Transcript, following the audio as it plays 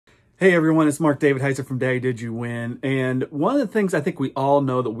Hey everyone, it's Mark David Heiser from Daddy Did You Win? And one of the things I think we all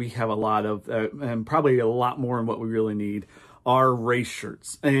know that we have a lot of, and probably a lot more than what we really need, are race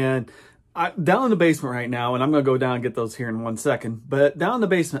shirts. And down in the basement right now, and I'm going to go down and get those here in 1 second, but down in the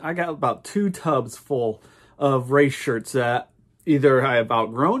basement, I got about 2 tubs full of race shirts that either I have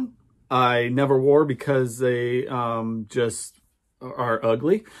outgrown, I never wore because they just are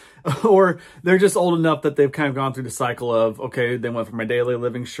ugly, or they're just old enough that they've kind of gone through the cycle of, okay, they went from my daily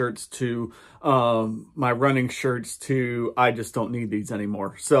living shirts to my running shirts to I just don't need these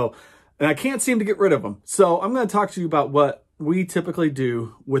anymore. So, and I can't seem to get rid of them. So I'm going to talk to you about what we typically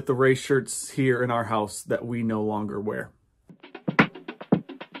do with the race shirts here in our house that we no longer wear.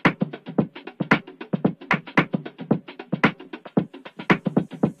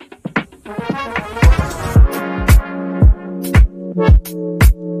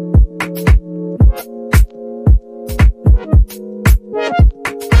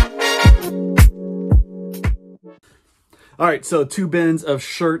 All right, so 2 bins of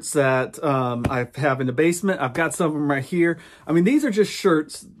shirts that I have in the basement. I've got some of them right here. I mean, these are just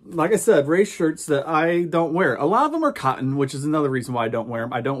shirts, like I said, race shirts that I don't wear. A lot of them are cotton, which is another reason why I don't wear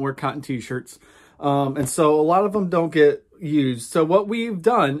them. I don't wear cotton t-shirts. And so a lot of them don't get used. So what we've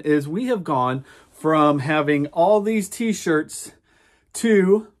done is we have gone from having all these t-shirts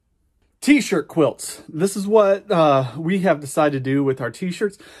to t-shirt quilts. This is what we have decided to do with our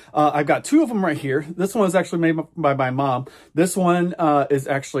t-shirts. I've got 2 of them right here. This one is actually made by my mom. This one is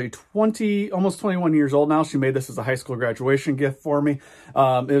actually almost 21 years old now. She made this as a high school graduation gift for me.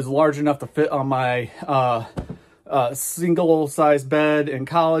 It was large enough to fit on my single size bed in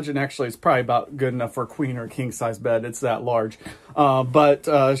college, and actually it's probably about good enough for a queen or a king size bed. It's that large.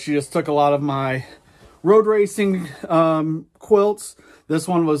 But she just took a lot of my road racing quilts. This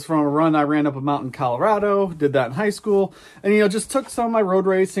one was from a run I ran up a mountain in Colorado, did that in high school. And, just took some of my road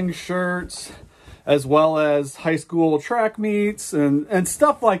racing shirts as well as high school track meets and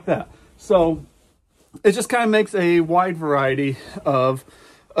stuff like that. So it just kind of makes a wide variety of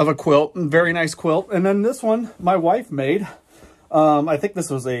a quilt, very nice quilt. And then this one, my wife made. I think this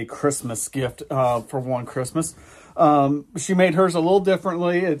was a Christmas gift for one Christmas. She made hers a little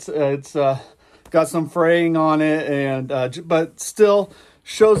differently. It's got some fraying on it, and but still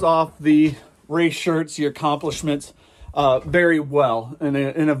shows off the race shirts, the accomplishments very well in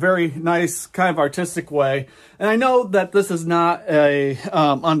a very nice kind of artistic way. And I know that this is not a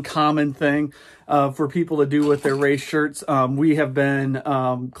uncommon thing for people to do with their race shirts. We have been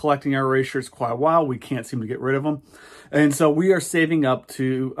collecting our race shirts quite a while. We can't seem to get rid of them. And so we are saving up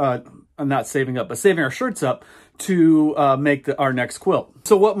to, not saving up, but saving our shirts up to make our next quilt.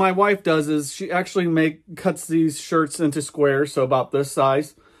 So what my wife does is she actually cuts these shirts into squares, so about this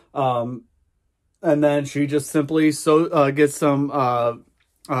size. And then she just simply gets some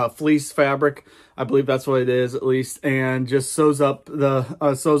fleece fabric. I believe that's what it is, at least, and just sews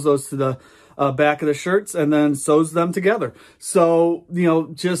those to the back of the shirts and then sews them together. So,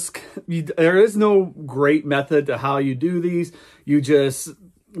 there is no great method to how you do these. You just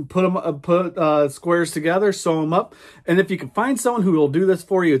put squares together, sew them up. And if you can find someone who will do this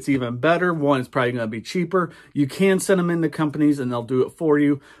for you, it's even better. One, it's probably going to be cheaper. You can send them into companies and they'll do it for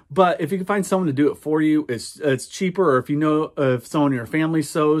you. But if you can find someone to do it for you, it's cheaper. Or if someone in your family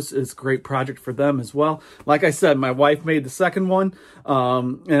sews, it's a great project for them as well. Like I said, my wife made the second one.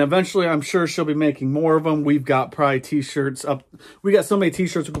 And eventually I'm sure she'll be making more of them. We've got probably t-shirts up. We got so many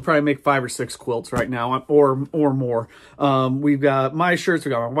t-shirts, we could probably make 5 or 6 quilts right now or more. We've got my shirts,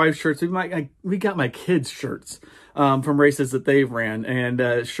 we got my wife's shirts. We got my kids' shirts from races that they've ran,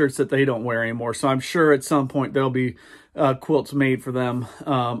 and shirts that they don't wear anymore. So I'm sure at some point there'll be quilts made for them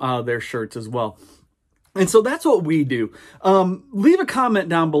out of their shirts as well. And so that's what we do. Leave a comment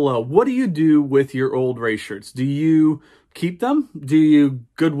down below. What do you do with your old race shirts? Do you keep them? Do you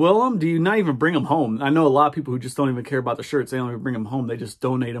Goodwill them? Do you not even bring them home? I know a lot of people who just don't even care about the shirts. They don't even bring them home. They just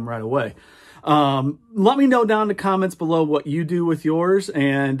donate them right away. Let me know down in the comments below what you do with yours.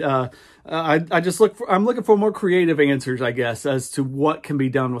 And I'm looking for more creative answers, I guess, as to what can be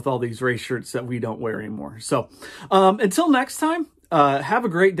done with all these race shirts that we don't wear anymore. So until next time, have a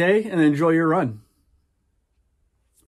great day and enjoy your run.